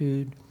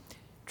multitude,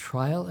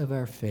 trial of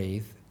our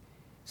faith,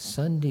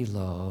 Sunday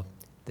law,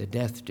 the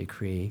death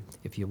decree,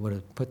 if you want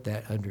to put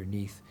that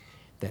underneath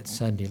that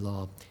Sunday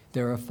law.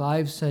 There are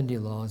 5 Sunday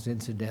laws,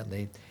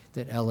 incidentally,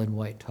 that Ellen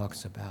White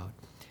talks about.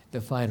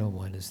 The final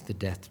one is the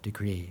death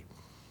decree.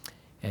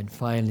 And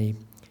finally,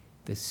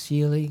 the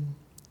sealing,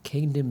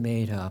 kingdom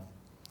made up,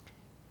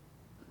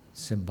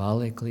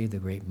 symbolically the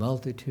great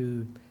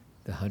multitude,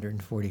 the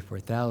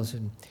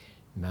 144,000,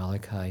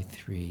 Malachi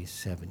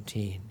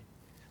 3:17.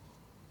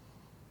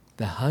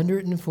 The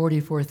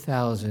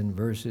 144,000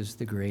 versus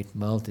the great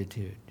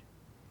multitude.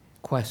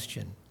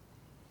 Question: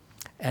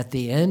 at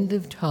the end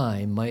of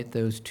time, might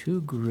those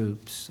 2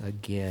 groups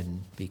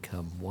again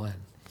become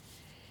one?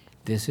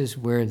 This is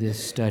where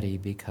this study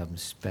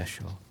becomes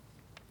special.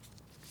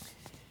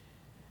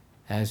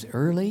 As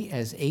early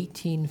as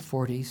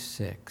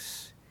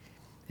 1846,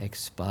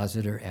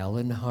 expositor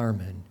Ellen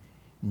Harmon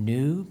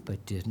knew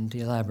but didn't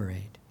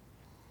elaborate.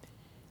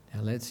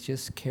 Now let's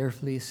just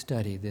carefully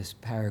study this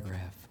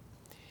paragraph.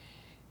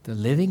 The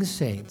living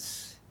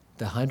saints,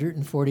 the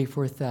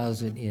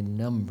 144,000 in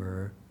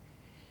number,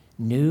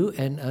 knew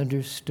and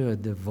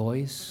understood the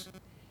voice,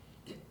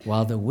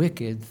 while the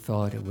wicked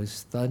thought it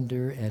was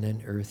thunder and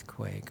an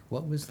earthquake.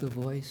 What was the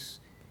voice?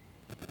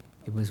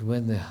 It was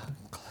when the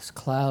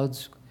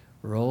clouds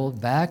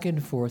rolled back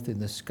and forth in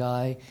the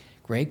sky.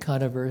 Great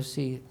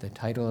controversy, the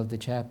title of the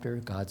chapter,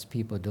 God's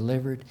People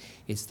Delivered.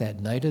 It's that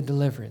night of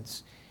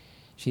deliverance.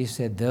 She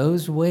said,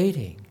 those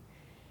waiting,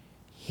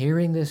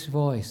 hearing this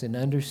voice and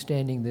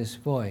understanding this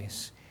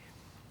voice,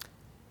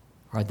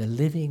 are the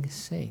living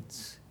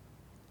saints.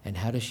 And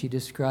how does she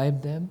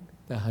describe them?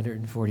 The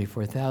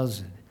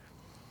 144,000.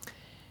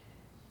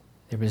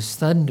 There was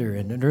thunder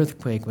and an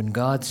earthquake. When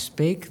God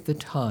spake the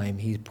time,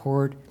 he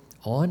poured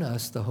on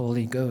us the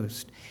Holy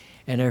Ghost.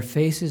 And our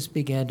faces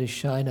began to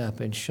shine up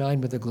and shine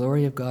with the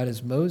glory of God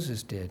as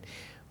Moses did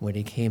when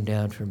he came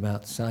down from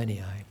Mount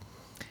Sinai.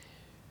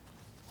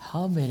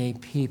 How many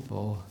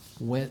people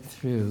went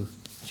through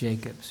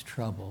Jacob's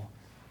trouble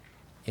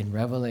in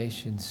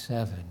Revelation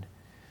 7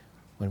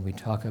 when we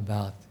talk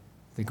about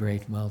the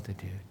great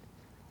multitude?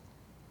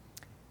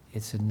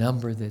 It's a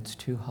number that's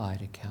too high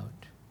to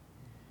count.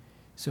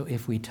 So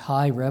if we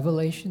tie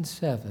Revelation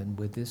 7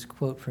 with this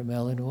quote from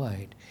Ellen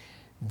White,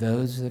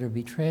 those that are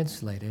be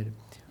translated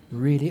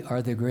really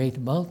are the great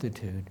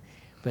multitude,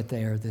 but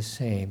they are the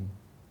same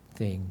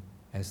thing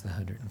as the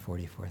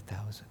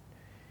 144,000.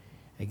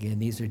 Again,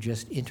 these are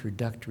just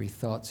introductory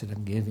thoughts that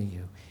I'm giving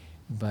you,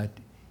 but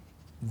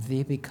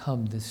they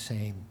become the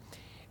same.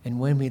 And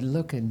when we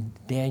look in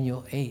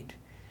Daniel 8,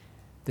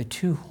 the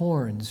 2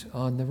 horns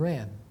on the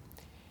ram,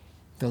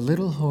 the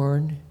little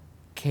horn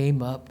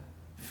came up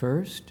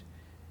first,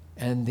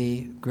 and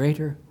the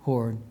greater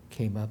horn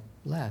came up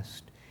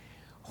last.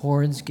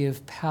 Horns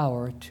give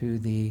power to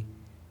the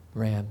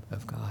Ram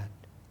of God.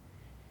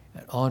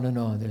 And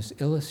on. There's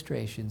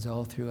illustrations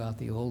all throughout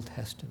the Old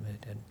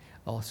Testament and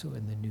also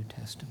in the New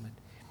Testament.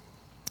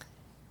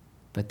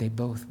 But they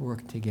both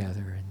work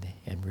together,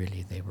 and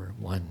really they were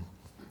one.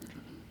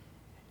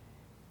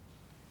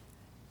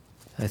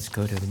 Let's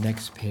go to the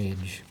next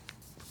page.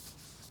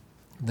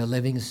 The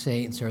living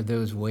saints are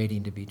those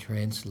waiting to be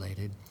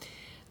translated.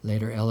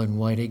 Later, Ellen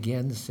White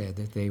again said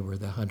that they were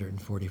the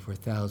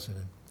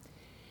 144,000.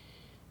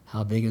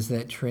 How big is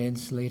that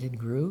translated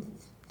group?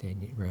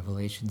 Then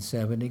Revelation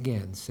 7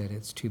 again said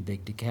it's too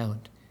big to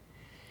count.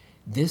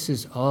 This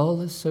is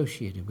all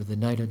associated with the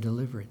night of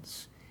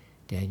deliverance.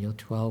 Daniel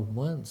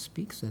 12:1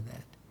 speaks of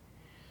that.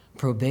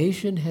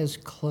 Probation has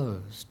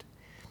closed.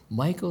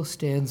 Michael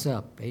stands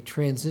up, a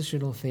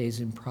transitional phase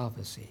in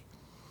prophecy.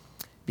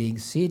 Being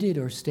seated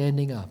or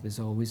standing up is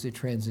always a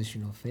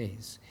transitional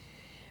phase.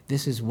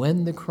 This is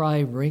when the cry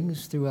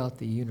rings throughout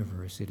the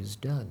universe, it is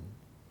done.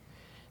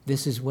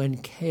 This is when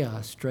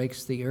chaos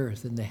strikes the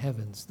earth and the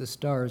heavens, the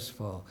stars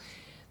fall,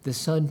 the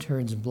sun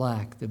turns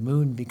black, the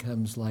moon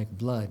becomes like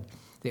blood,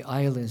 the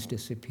islands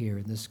disappear,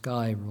 and the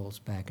sky rolls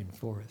back and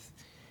forth.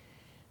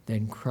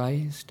 Then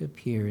Christ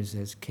appears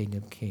as King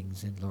of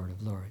Kings and Lord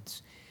of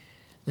Lords.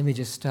 Let me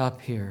just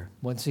stop here.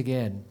 Once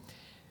again,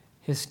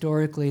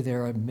 historically,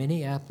 there are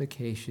many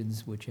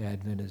applications which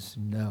Adventists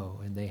know,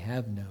 and they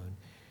have known,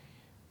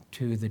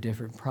 to the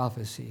different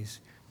prophecies.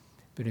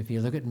 But if you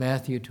look at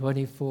Matthew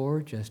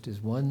 24, just as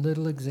one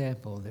little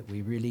example that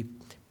we really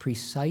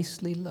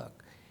precisely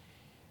look,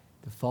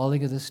 the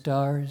falling of the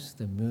stars,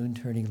 the moon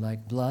turning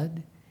like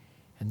blood,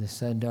 and the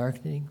sun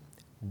darkening,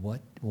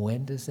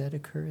 when does that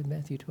occur in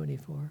Matthew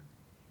 24?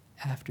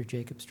 After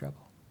Jacob's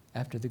trouble,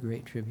 after the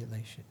Great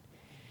Tribulation.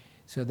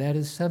 So that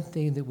is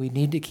something that we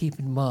need to keep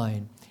in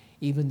mind,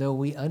 even though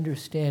we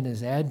understand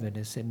as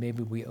Adventists that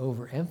maybe we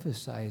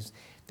overemphasize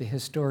the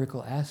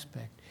historical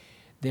aspect.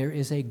 There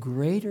is a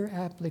greater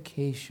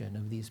application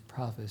of these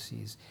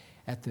prophecies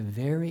at the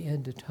very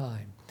end of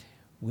time,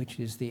 which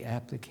is the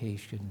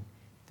application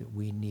that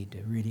we need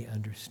to really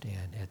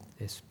understand at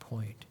this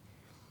point.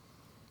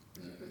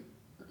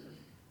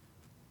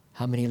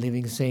 How many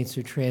living saints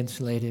are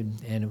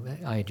translated?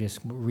 And I just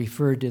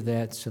referred to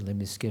that, so let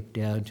me skip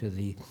down to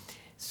the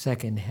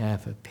second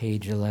half of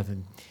page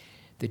 11.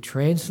 The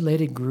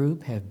translated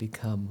group have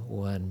become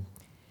one.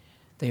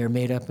 They are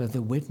made up of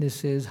the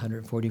witnesses,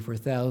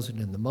 144,000,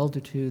 and the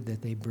multitude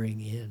that they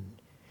bring in.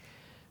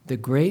 The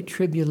Great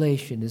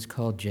Tribulation is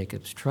called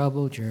Jacob's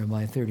trouble,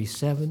 Jeremiah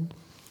 37,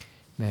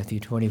 Matthew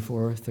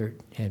 24,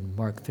 and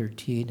Mark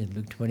 13, and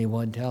Luke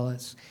 21 tell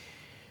us.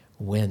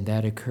 When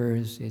that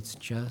occurs, it's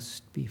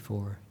just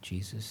before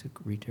Jesus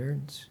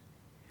returns.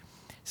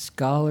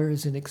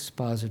 Scholars and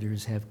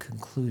expositors have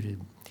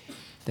concluded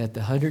that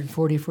the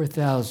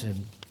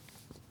 144,000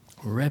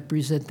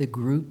 represent the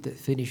group that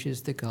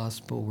finishes the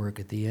gospel work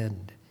at the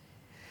end.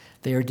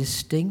 They are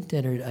distinct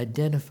and are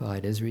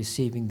identified as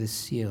receiving the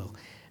seal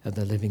of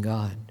the living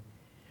God.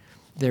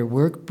 Their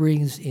work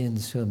brings in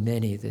so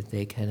many that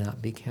they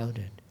cannot be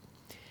counted.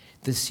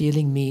 The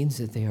sealing means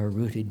that they are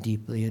rooted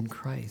deeply in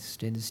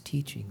Christ and his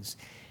teachings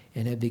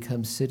and have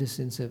become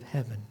citizens of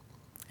heaven,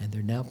 and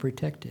they're now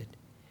protected.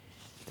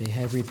 They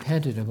have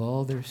repented of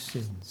all their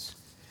sins.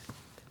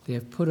 They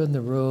have put on the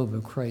robe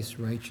of Christ's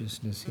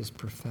righteousness, his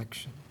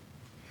perfection.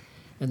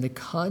 And the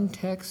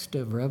context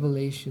of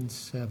Revelation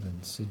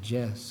 7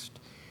 suggests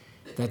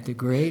that the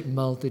great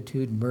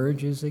multitude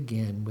merges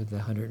again with the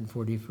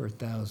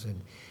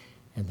 144,000,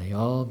 and they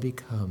all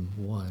become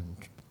one.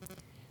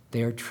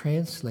 They are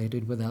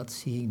translated without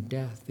seeing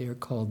death. They are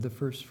called the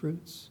first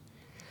fruits.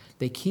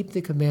 They keep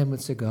the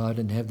commandments of God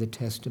and have the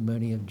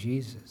testimony of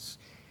Jesus,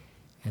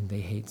 and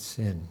they hate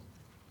sin.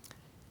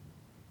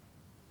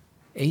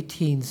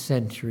 18th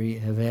century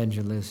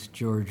evangelist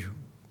George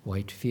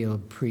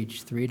Whitefield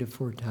preached 3 to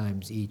 4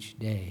 times each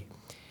day.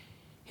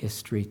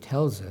 History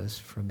tells us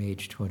from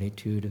age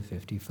 22 to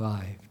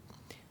 55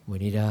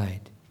 when he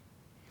died.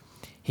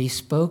 He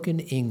spoke in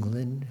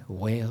England,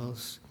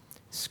 Wales,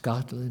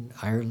 Scotland,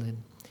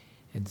 Ireland,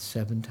 and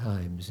 7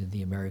 times in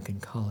the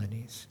American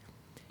colonies.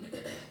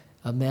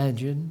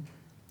 Imagine,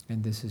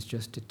 and this is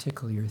just to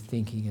tickle your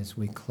thinking as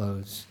we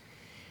close,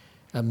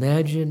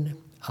 imagine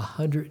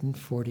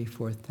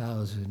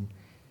 144,000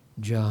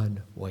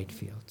 John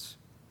Whitefields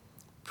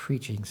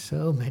preaching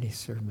so many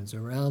sermons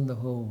around the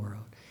whole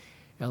world.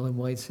 Ellen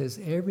White says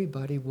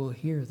everybody will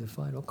hear the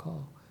final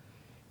call.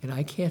 And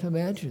I can't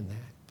imagine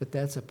that, but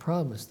that's a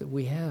promise that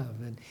we have.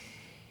 And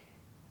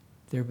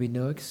there'll be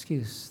no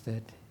excuse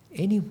that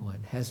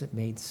anyone hasn't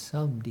made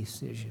some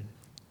decision.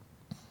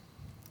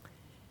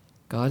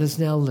 God is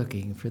now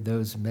looking for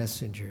those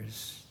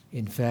messengers.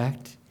 In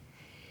fact,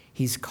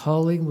 he's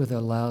calling with a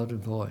loud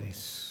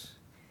voice.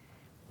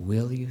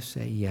 Will you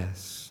say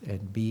yes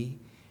and be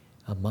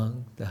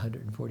among the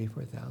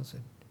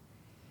 144,000?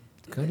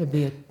 It's going to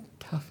be a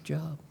tough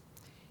job.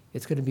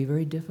 It's going to be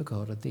very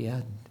difficult at the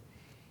end.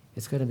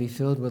 It's going to be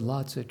filled with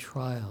lots of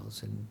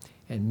trials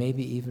and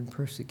maybe even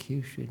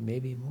persecution,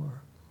 maybe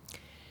more.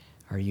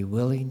 Are you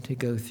willing to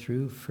go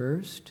through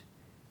first?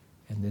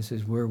 And this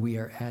is where we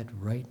are at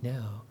right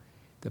now.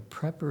 The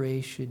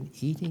preparation,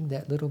 eating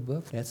that little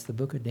book, that's the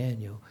book of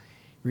Daniel.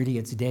 Really,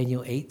 it's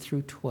Daniel 8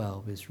 through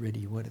 12 is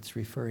really what it's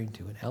referring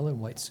to, and Ellen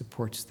White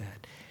supports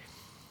that.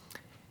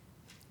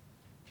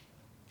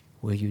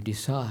 Will you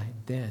decide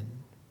then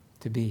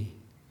to be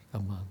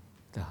among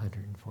the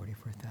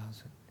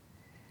 144,000?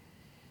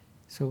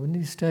 So when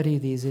you study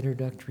these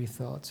introductory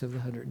thoughts of the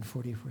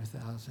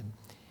 144,000,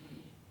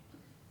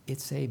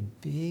 it's a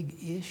big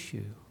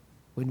issue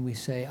when we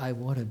say, I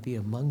want to be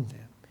among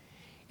them.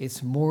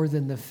 It's more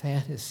than the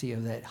fantasy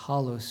of that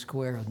hollow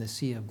square on the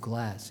sea of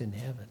glass in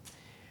heaven.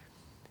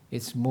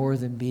 It's more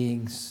than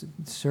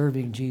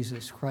serving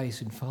Jesus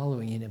Christ and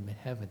following in him in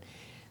heaven.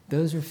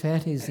 Those are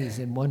fantasies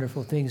and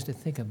wonderful things to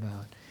think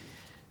about.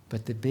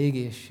 But the big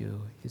issue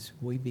is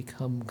we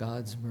become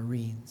God's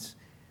Marines.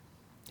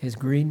 His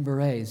Green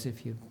Berets,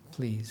 if you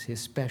please,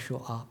 his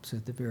special ops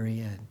at the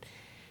very end.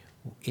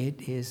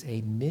 It is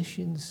a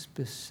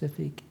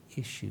mission-specific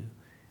issue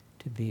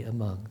to be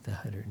among the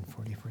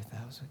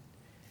 144,000.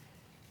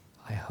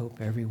 I hope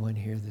everyone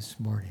here this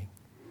morning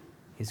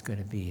is going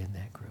to be in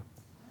that group.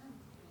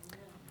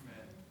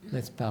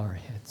 Let's bow our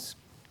heads.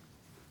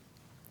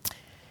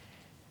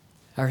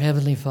 Our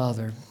Heavenly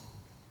Father,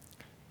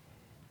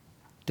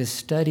 to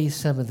study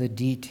some of the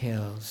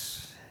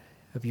details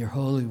of your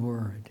holy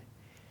word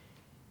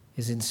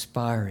is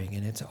inspiring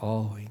and it's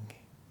awing.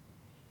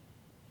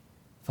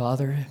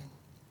 Father,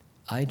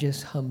 I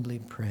just humbly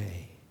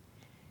pray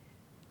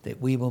that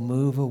we will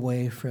move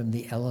away from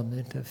the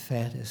element of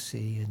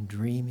fantasy and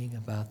dreaming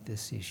about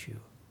this issue,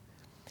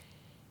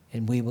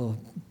 and we will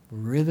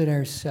rivet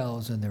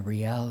ourselves on the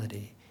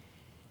reality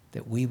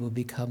that we will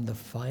become the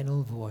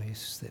final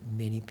voice that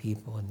many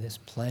people on this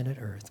planet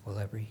Earth will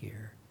ever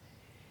hear.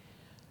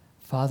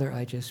 Father,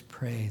 I just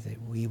pray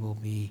that we will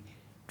be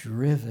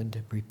driven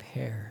to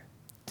prepare,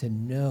 to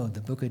know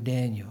the book of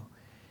Daniel,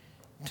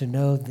 to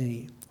know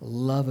the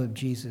love of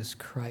Jesus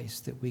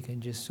Christ, that we can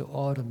just so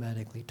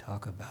automatically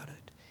talk about it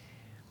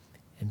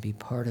and be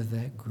part of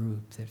that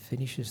group that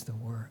finishes the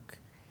work.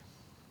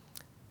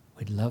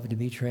 We'd love to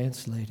be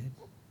translated.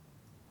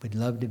 We'd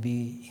love to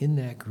be in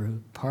that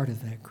group, part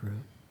of that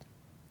group.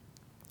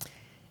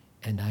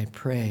 And I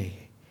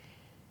pray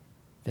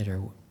that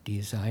our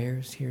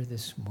desires here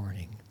this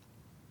morning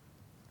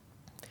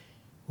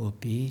will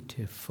be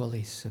to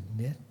fully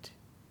submit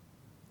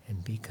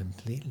and be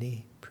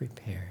completely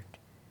prepared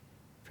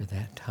for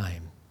that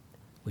time,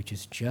 which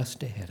is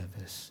just ahead of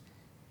us.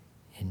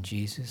 In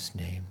Jesus'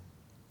 name,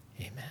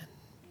 amen.